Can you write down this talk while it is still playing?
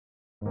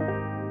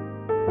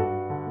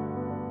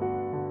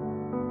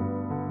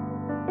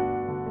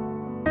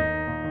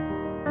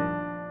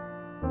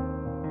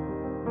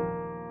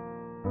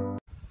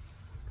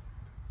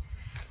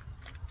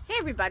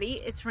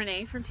everybody, it's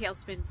Renee from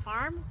Tailspin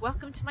Farm.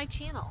 Welcome to my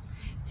channel.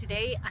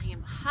 Today I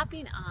am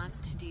hopping on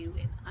to do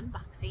an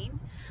unboxing.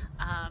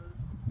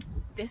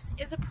 This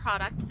is a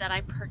product that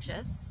I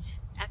purchased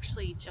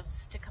actually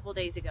just a couple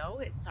days ago.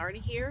 It's already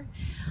here.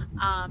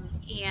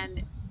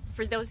 And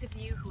for those of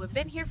you who have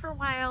been here for a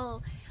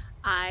while,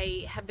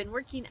 I have been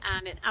working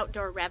on an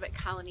outdoor rabbit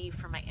colony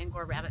for my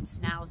Angora rabbits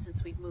now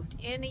since we've moved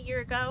in a year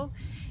ago.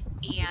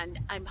 And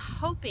I'm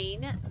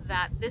hoping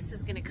that this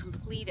is going to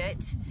complete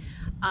it.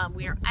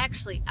 We are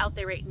actually out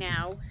there right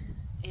now,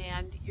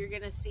 and you're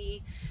going to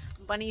see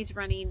bunnies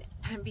running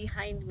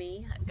behind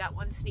me. I've got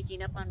one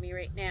sneaking up on me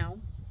right now.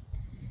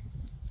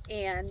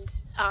 And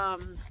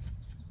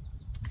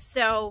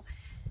so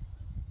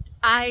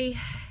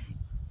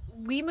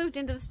we moved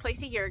into this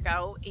place a year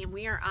ago, and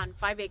we are on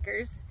 5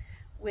 acres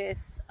with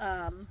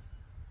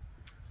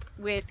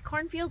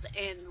cornfields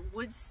and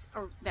woods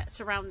that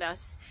surround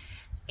us.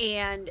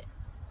 And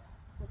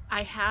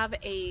I have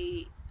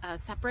a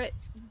separate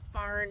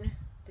barn.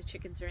 The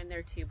chickens are in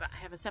there too, but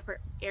I have a separate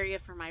area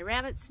for my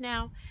rabbits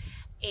now.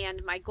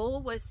 And my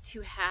goal was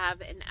to have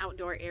an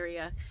outdoor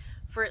area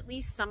for at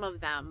least some of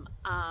them.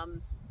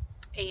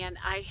 And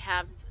I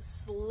have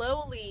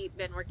slowly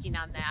been working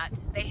on that.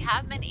 They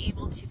have been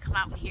able to come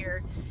out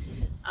here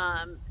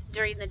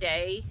during the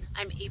day.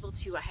 I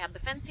have the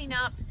fencing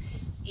up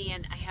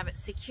and I have it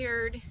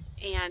secured.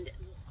 And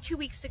 2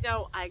 weeks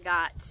ago I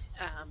got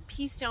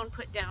pea stone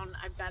put down.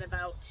 I've got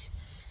about,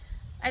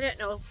 I don't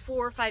know,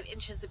 4 or 5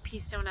 inches of pea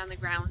stone on the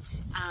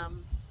ground.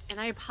 And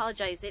I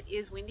apologize, it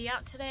is windy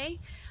out today.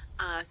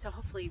 So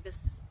hopefully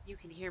you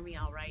can hear me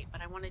all right,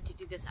 but I wanted to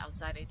do this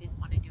outside. I didn't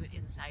want to do it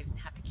inside and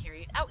have to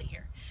carry it out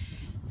here.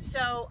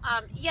 So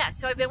yeah,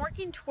 so I've been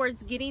working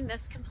towards getting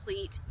this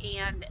complete,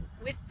 and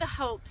with the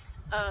hopes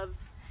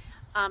of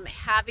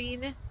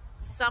having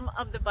some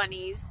of the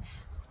bunnies.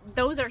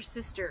 Those are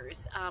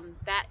sisters.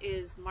 That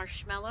is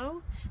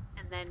Marshmallow,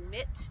 and then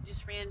Mitt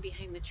just ran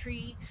behind the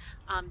tree.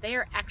 They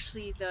are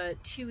actually the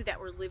 2 that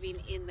were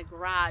living in the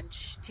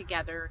garage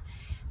together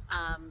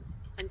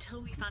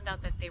until we found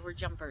out that they were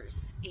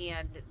jumpers,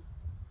 and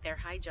they're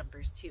high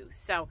jumpers too.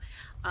 So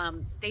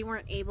they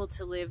weren't able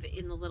to live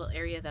in the little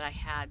area that I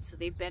had. So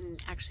they've been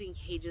actually in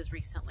cages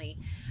recently.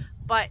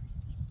 But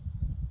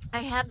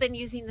I have been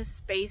using this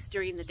space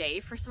during the day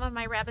for some of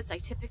my rabbits. I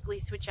typically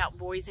switch out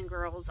boys and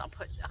girls. I'll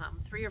put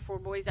 3 or 4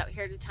 boys out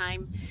here at a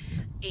time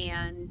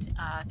and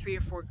 3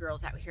 or 4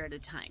 girls out here at a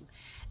time.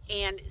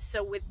 And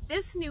so with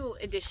this new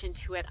addition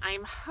to it,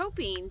 I'm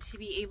hoping to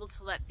be able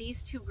to let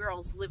these 2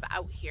 girls live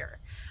out here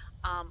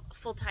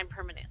full-time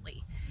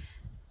permanently.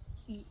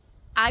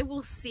 I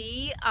will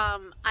see.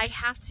 I'm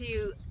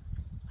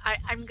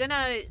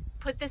gonna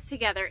put this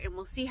together and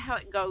we'll see how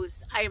it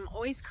goes. I am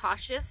always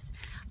cautious.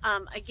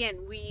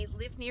 Again, we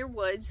live near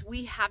woods.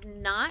 We have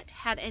not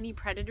had any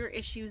predator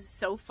issues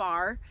so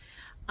far.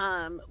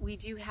 We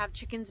do have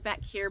chickens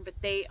back here, but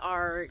they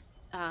are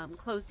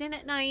closed in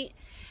at night,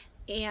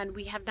 and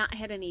we have not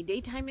had any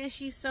daytime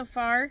issues so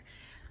far.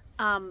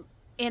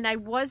 And I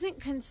wasn't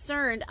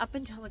concerned up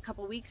until a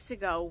couple weeks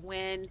ago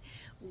when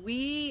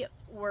we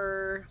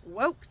were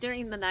woke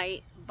during the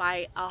night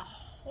by a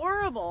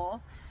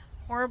horrible,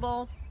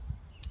 horrible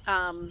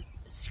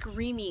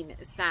screaming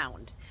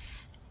sound.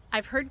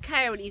 I've heard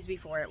coyotes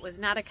before. It was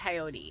not a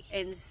coyote.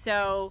 And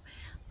so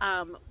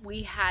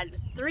we had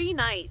 3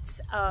 nights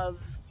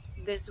of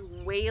this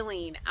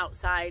wailing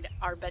outside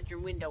our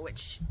bedroom window,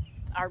 which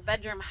our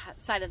bedroom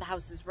side of the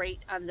house is right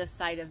on this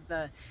side of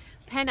the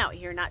pen out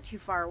here, not too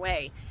far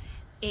away.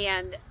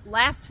 And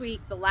last week,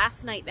 the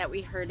last night that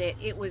we heard it,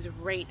 it was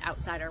right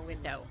outside our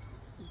window.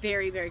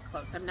 Very, very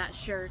close. I'm not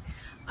sure.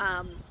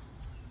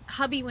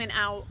 Hubby went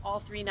out all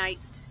 3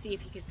 nights to see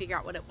if he could figure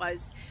out what it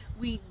was.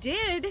 We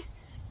did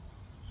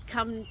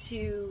come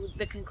to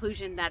the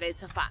conclusion that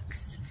it's a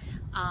fox.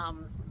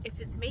 It's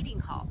its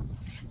mating call,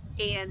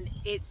 and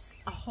it's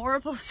a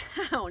horrible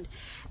sound.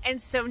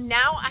 And so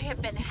now I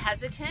have been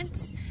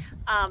hesitant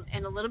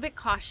and a little bit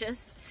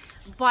cautious,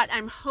 but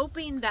I'm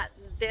hoping that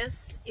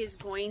this is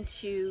going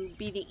to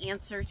be the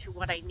answer to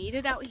what I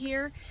needed out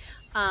here.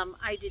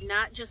 I did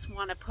not just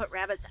want to put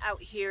rabbits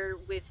out here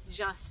with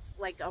just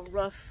like a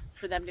roof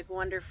for them to go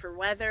under for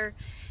weather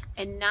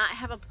and not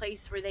have a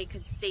place where they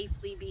could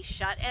safely be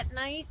shut at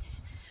night.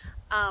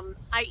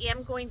 I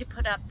am going to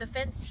put up, the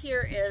fence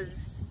here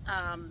is,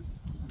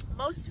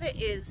 most of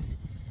it is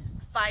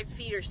 5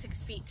 feet or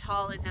 6 feet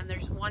tall, and then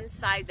there's one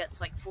side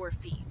that's like 4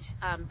 feet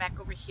back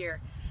over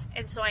here.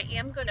 And so I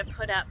am going to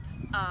put up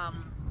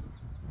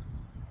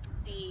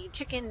the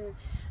chicken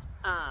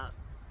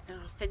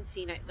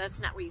fencing.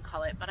 That's not what you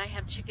call it, but I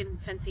have chicken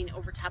fencing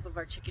over top of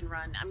our chicken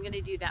run. I'm going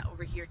to do that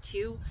over here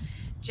too,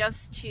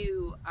 just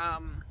to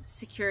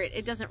secure it.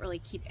 It doesn't really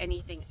keep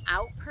anything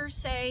out per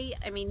se.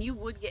 I mean, you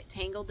would get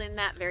tangled in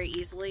that very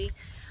easily,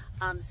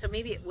 so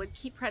maybe it would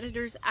keep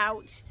predators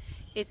out.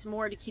 It's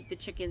more to keep the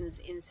chickens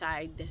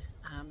inside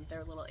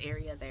their little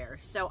area there.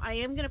 So I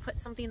am going to put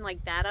something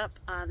like that up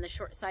on the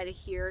short side of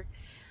here.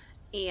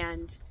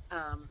 And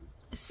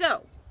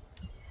so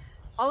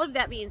all of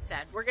that being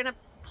said, we're going to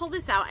pull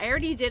this out. I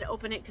already did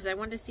open it because I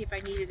wanted to see if I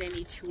needed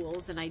any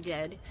tools, and I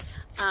did.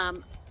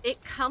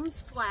 It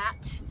comes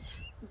flat.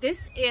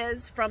 This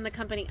is from the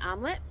company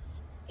Omlet,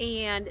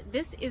 and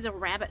this is a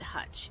rabbit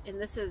hutch,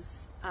 and this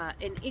is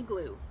an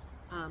igloo,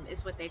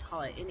 is what they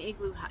call it, an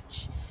igloo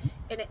hutch.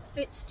 And it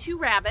fits 2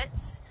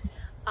 rabbits.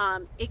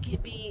 It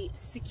can be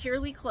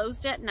securely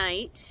closed at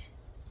night.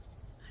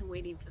 I'm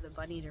waiting for the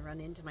bunny to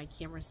run into my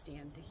camera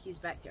stand. He's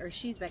back, or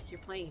she's back here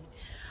playing.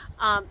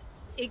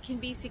 It can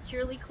be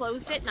securely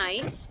closed at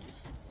night,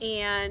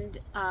 and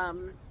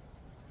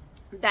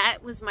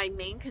that was my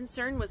main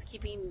concern, was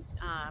keeping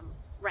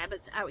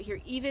rabbits out here.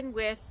 Even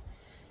with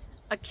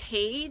a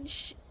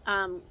cage,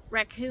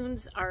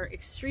 raccoons are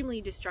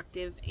extremely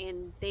destructive,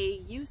 and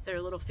they use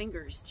their little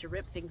fingers to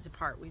rip things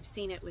apart. We've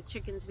seen it with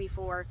chickens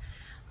before,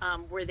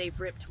 where they've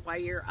ripped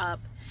wire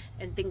up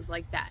and things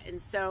like that.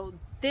 And so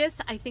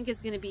this, I think,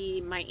 is going to be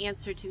my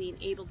answer to being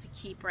able to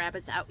keep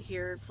rabbits out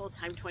here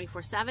full-time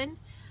 24/7.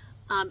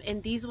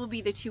 And these will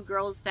be the 2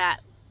 girls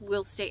that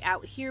will stay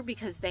out here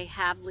because they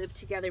have lived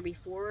together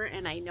before,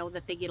 and I know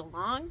that they get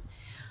along.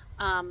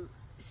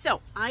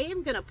 So I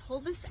am going to pull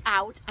this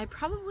out. I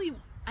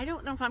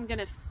don't know if I'm going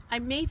to, I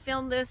may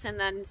film this and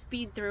then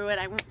speed through it.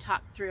 I won't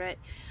talk through it.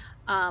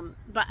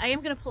 But I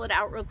am going to pull it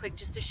out real quick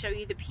just to show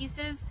you the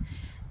pieces,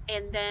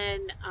 and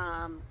then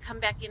come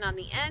back in on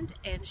the end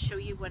and show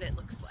you what it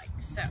looks like.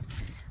 So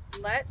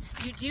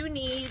you do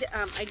need,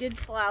 I did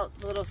pull out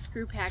the little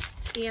screw pack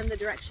and the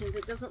directions.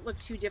 It doesn't look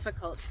too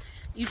difficult.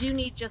 You do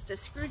need just a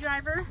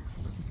screwdriver,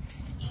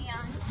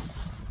 and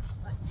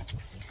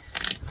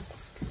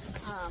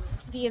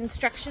the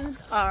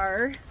instructions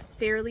are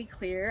fairly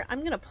clear. I'm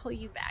going to pull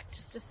you back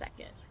just a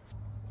second.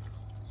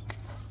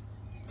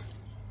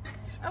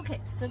 Okay,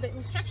 so the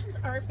instructions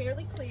are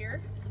fairly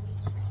clear.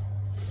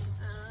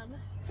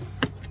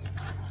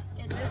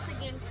 And this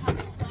again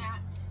comes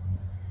flat.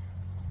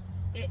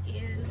 It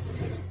is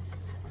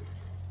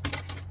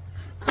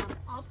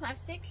all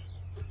plastic,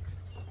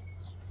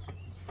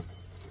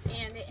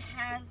 and it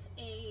has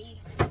a,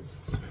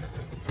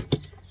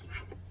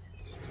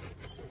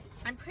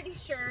 I'm pretty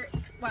sure,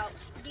 well,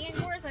 the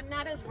indoors, I'm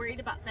not as worried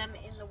about them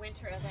in the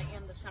winter as I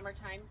am the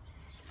summertime,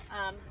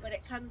 but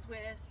it comes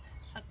with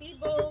a feed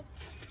bowl,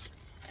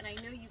 and I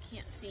know you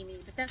can't see me,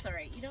 but that's all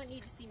right. You don't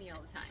need to see me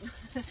all the time.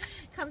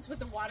 Comes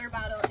with a water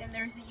bottle, and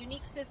there's a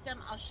unique system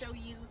I'll show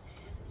you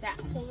that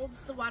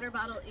holds the water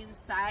bottle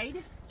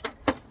inside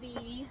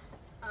the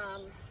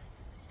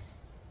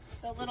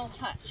little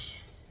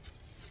hutch,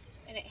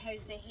 and it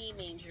has the hay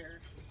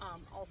manger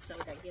also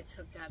that gets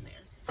hooked on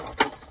there.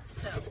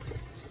 So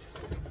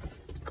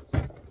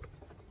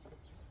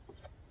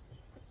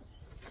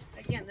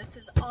again, this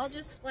is all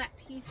just flat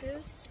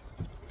pieces,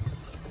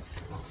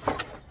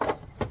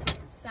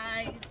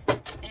 sides,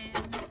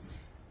 ends,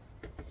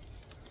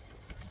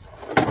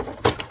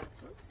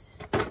 oops,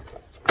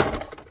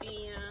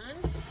 and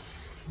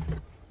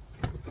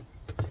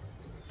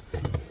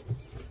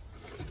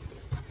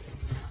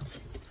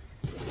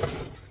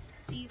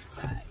these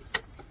sides.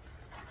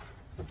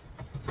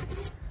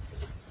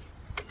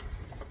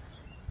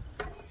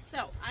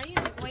 So I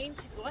am going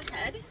to go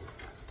ahead and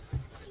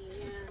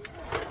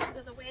get out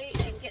of the way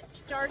and get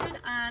started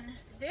on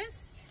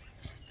this,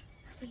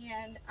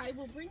 and I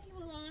will bring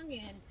you along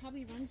and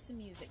probably run some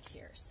music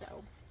here.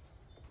 So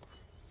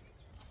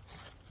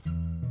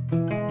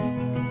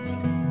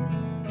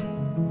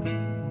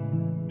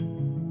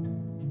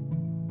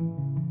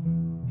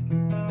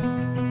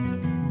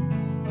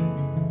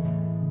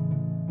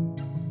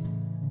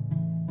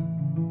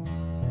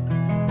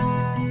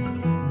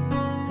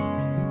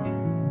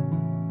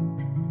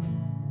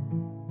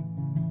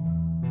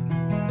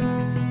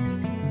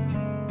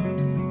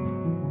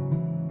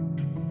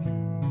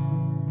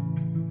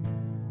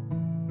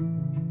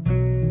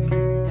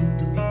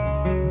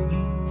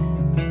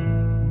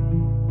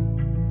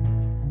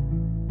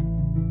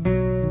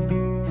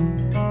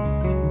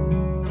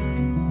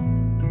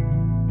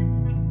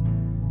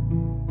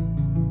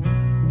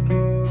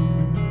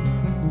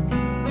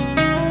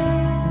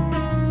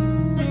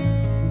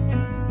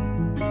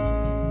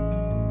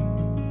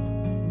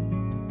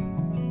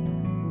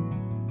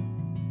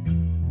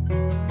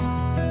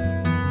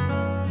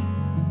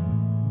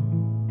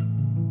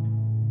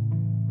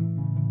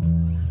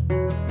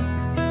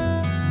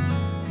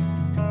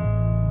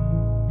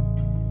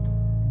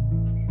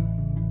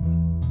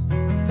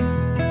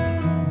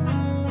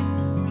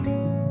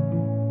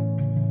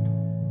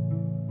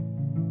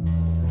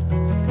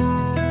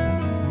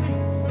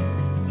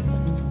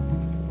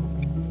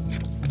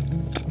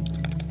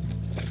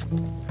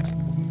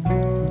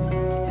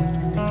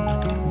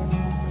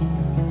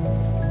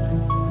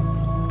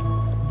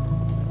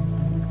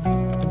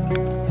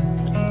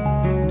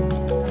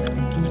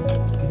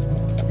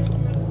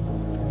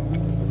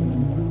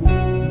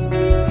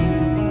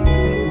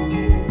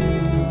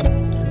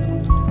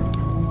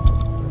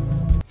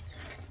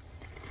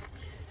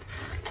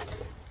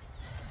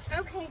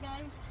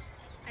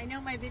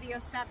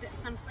stopped at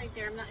some point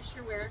there, I'm not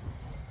sure where,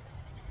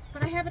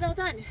 but I have it all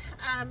done.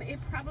 It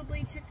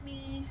probably took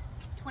me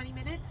 20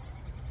 minutes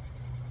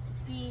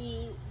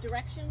The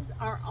directions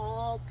are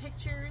all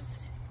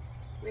pictures,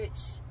 which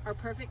are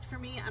perfect for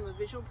me. I'm a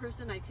visual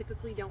person. I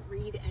typically don't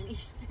read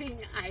anything.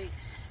 I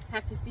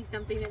have to see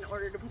something in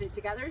order to put it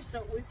together. So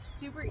it was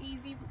super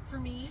easy for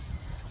me.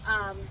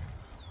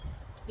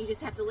 You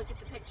just have to look at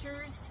the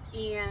pictures,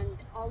 and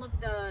all of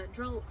the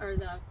drill or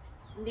the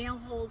nail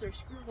holes or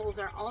screw holes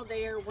are all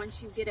there.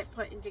 Once you get it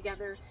put into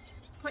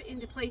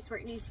place where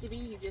it needs to be,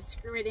 you just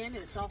screw it in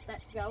and it's all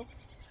set to go.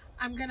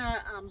 I'm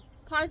gonna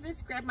pause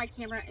this, grab my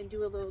camera, and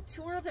do a little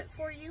tour of it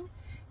for you,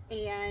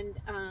 and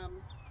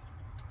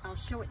I'll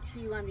show it to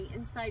you on the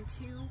inside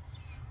too.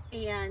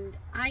 And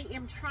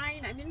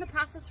I'm in the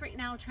process right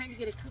now trying to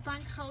get a coupon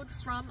code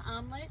from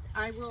Omlet.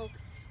 I will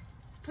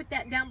put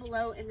that down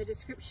below in the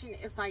description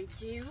if I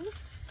do,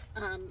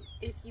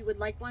 if you would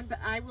like one, but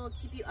I will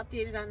keep you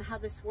updated on how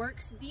this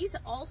works. These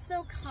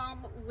also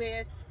come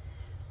with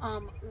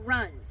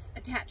runs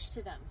attached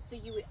to them, so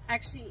you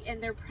actually,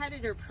 and they're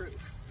predator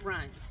proof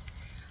runs.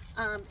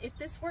 If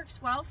this works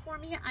well for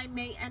me, I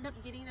may end up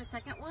getting a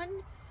second one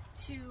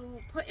to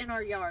put in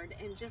our yard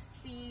and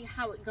just see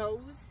how it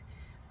goes.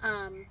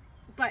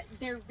 But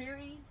they're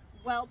very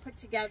well put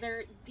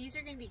together. These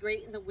are going to be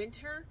great in the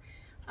winter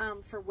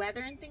for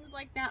weather and things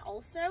like that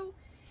also.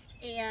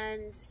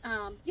 And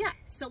yeah,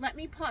 so let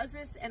me pause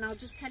this and I'll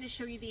just kind of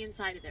show you the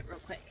inside of it real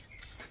quick.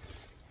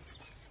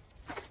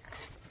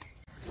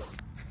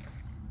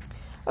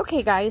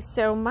 Okay guys,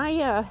 so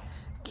my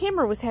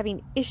camera was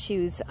having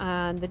issues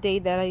on the day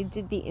that I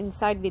did the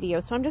inside video,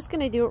 so I'm just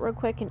going to do it real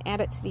quick and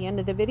add it to the end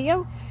of the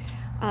video.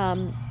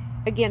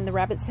 Again, the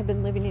rabbits have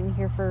been living in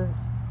here for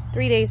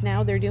 3 days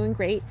now. They're doing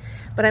great,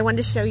 but I wanted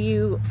to show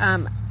you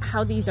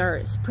how these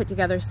are put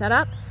together, set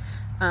up.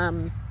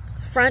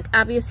 Front,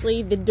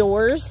 obviously the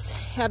doors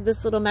have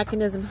this little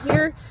mechanism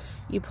here.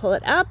 You pull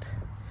it up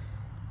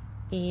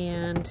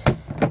and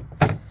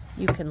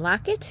you can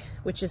lock it,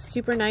 which is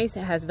super nice.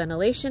 It has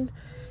ventilation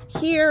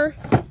here,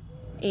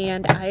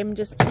 and I'm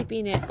just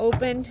keeping it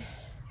opened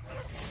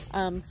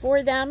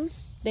for them.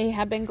 They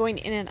have been going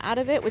in and out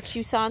of it, which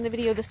you saw in the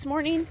video this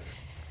morning.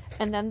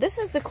 And then this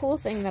is the cool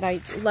thing that I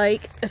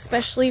like,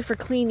 especially for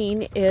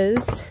cleaning,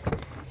 is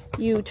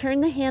you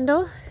turn the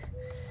handle.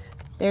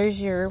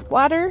 There's your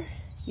water,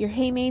 your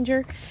hay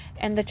manger,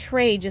 and the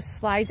tray just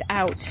slides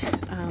out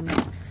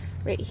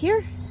right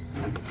here.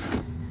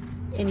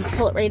 And you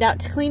pull it right out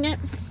to clean it.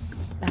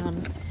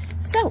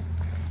 So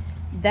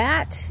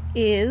that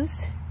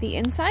is the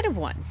inside of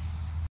one.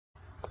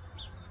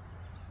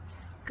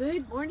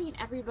 Good morning,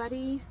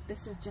 everybody.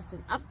 This is just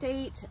an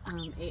update.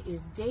 It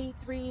is day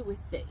 3 with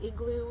the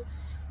Igloo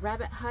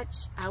Rabbit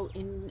Hutch out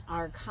in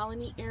our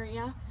colony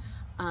area.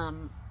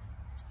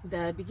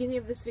 The beginning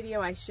of this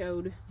video, I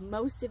showed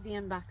most of the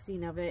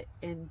unboxing of it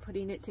and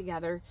putting it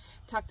together.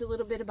 Talked a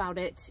little bit about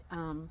it.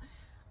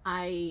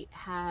 I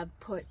have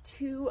put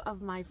 2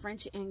 of my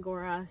French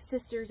Angora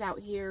sisters out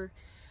here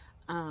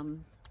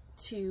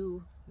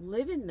to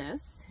live in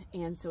this,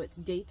 and so it's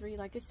day 3,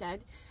 like I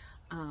said.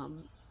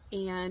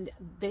 And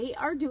they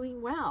are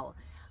doing well.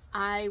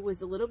 I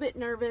was a little bit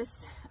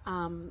nervous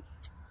and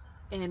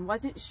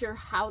wasn't sure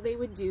how they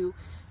would do.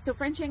 So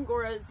French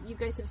Angoras, you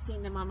guys have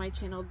seen them on my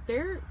channel.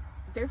 They're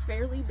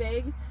fairly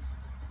big.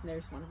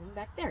 There's one of them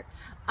back there.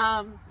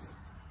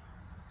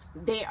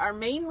 They are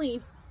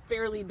mainly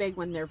fairly big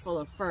when they're full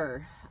of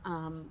fur,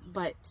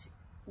 but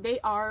they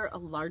are a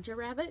larger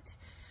rabbit,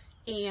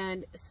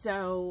 and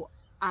so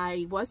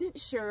I wasn't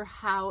sure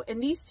how.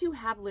 And these 2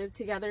 have lived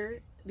together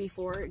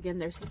before. Again,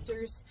 they're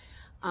sisters.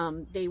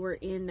 They were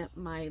in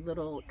my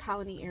little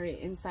colony area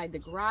inside the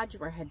garage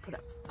where I had put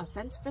up a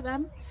fence for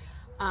them.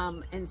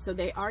 And so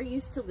they are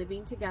used to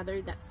living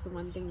together. That's the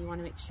one thing you want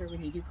to make sure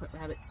when you do put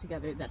rabbits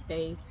together, that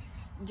they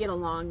get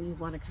along. You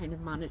want to kind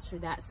of monitor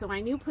that. So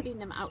I knew putting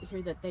them out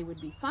here that they would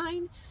be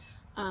fine.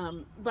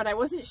 But I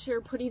wasn't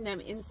sure putting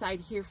them inside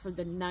here for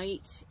the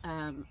night.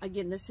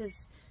 Again, this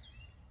is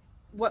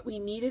what we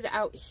needed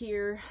out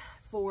here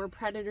for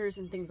predators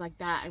and things like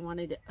that. I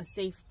wanted a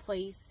safe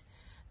place,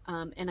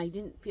 and I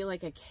didn't feel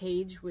like a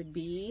cage would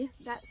be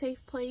that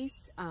safe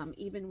place,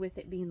 even with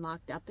it being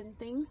locked up and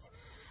things.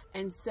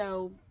 And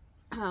so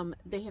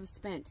they have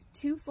spent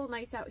 2 full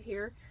nights out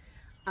here,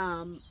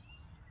 and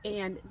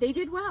they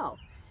did well.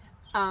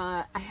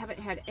 I haven't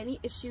had any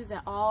issues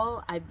at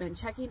all. I've been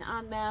checking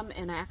on them,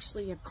 and I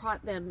actually have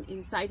caught them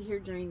inside here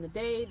during the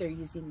day. They're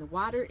using the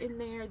water in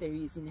there. They're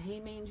using the hay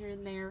manger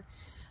in there.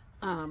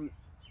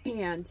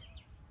 And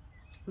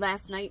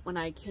last night when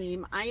I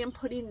came, I am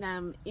putting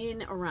them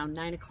in around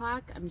 9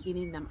 o'clock. I'm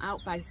getting them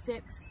out by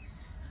 6.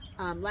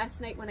 Last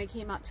night when I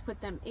came out to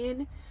put them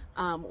in,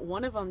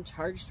 one of them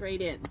charged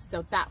right in.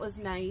 So that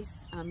was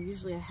nice.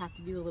 Usually I have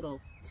to do a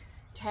little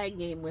tag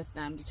game with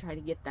them to try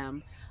to get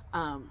them.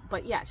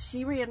 But yeah,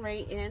 she ran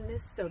right in,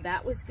 so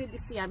that was good to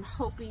see. I'm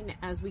hoping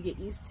as we get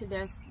used to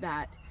this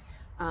that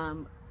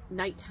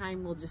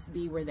nighttime will just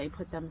be where they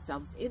put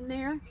themselves in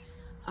there.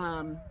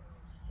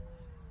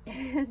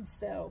 And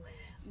so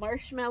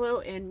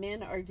Marshmallow and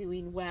Min are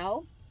doing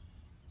well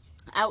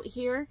out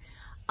here.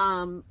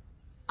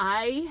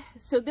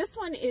 So this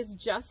one is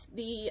just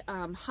the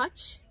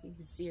Hutch. You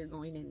can see her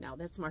going in now.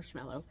 That's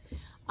Marshmallow.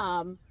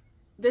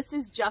 This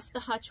is just the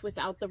Hutch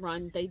without the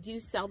run. They do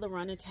sell the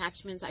run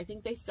attachments. I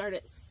think they start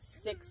at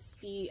 6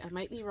 feet. I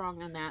might be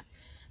wrong on that.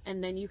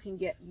 And then you can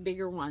get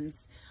bigger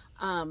ones.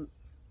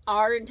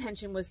 Our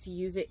intention was to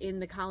use it in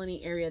the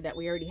colony area that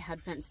we already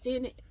had fenced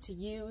in to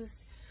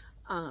use.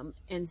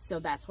 And so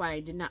that's why I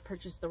did not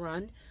purchase the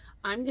run.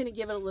 I'm going to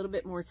give it a little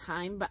bit more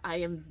time, but I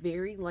am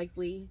very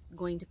likely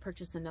going to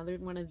purchase another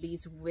one of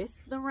these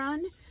with the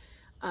run,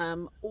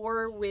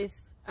 or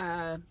with,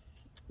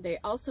 they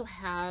also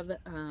have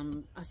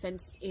a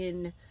fenced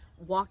in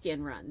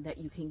walk-in run that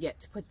you can get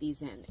to put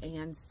these in.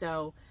 And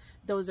so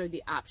those are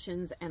the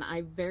options, and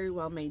I very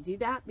well may do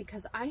that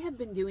because I have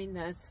been doing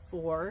this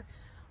for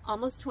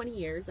almost 20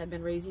 years. I've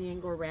been raising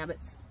Angora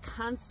rabbits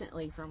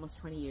constantly for almost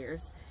 20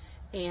 years,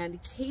 and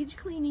cage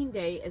cleaning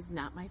day is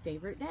not my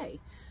favorite day.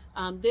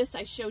 This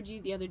I showed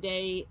you the other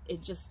day.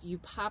 It just, you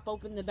pop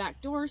open the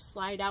back door,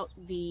 slide out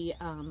the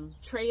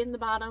tray in the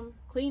bottom,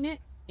 clean it,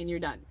 and you're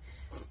done.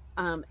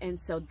 And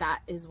so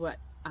that is what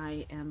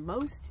I am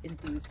most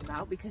enthused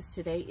about, because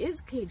today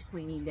is cage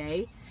cleaning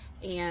day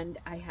and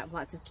I have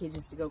lots of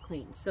cages to go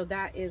clean. So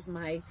that is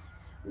my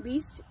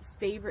least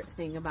favorite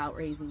thing about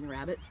raising the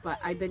rabbits, but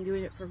I've been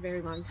doing it for a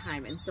very long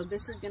time. And so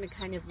this is going to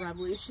kind of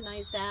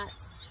revolutionize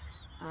that.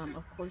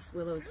 Of course,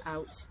 Willow's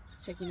out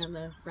checking on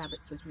the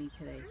rabbits with me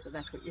today, so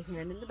that's what you're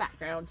hearing in the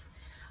background.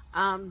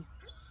 And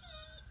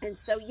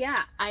so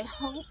yeah, I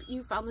hope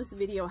you found this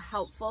video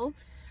helpful.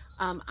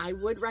 I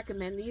would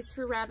recommend these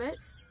for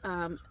rabbits,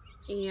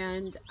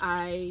 and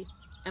I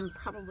am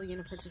probably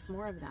going to purchase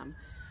more of them.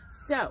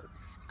 So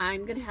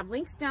I'm going to have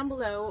links down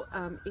below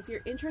if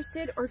you're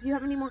interested, or if you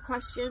have any more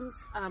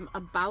questions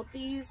about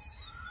these,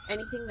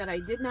 anything that I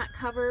did not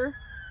cover.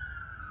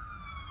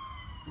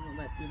 I'll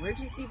let the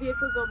emergency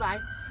vehicle go by.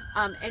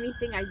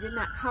 Anything I did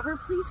not cover,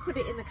 please put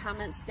it in the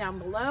comments down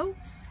below.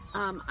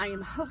 I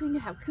am hoping to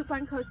have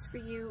coupon codes for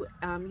you.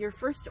 Your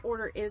first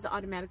order is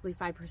automatically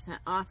 5%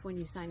 off when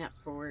you sign up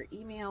for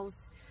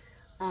emails.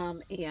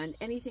 And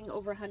anything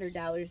over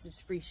 $100 is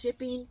free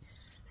shipping.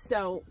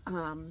 So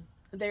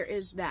there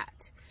is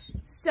that.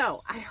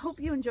 So I hope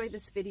you enjoyed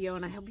this video,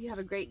 and I hope you have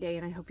a great day,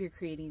 and I hope you're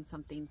creating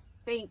something.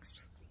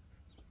 Thanks.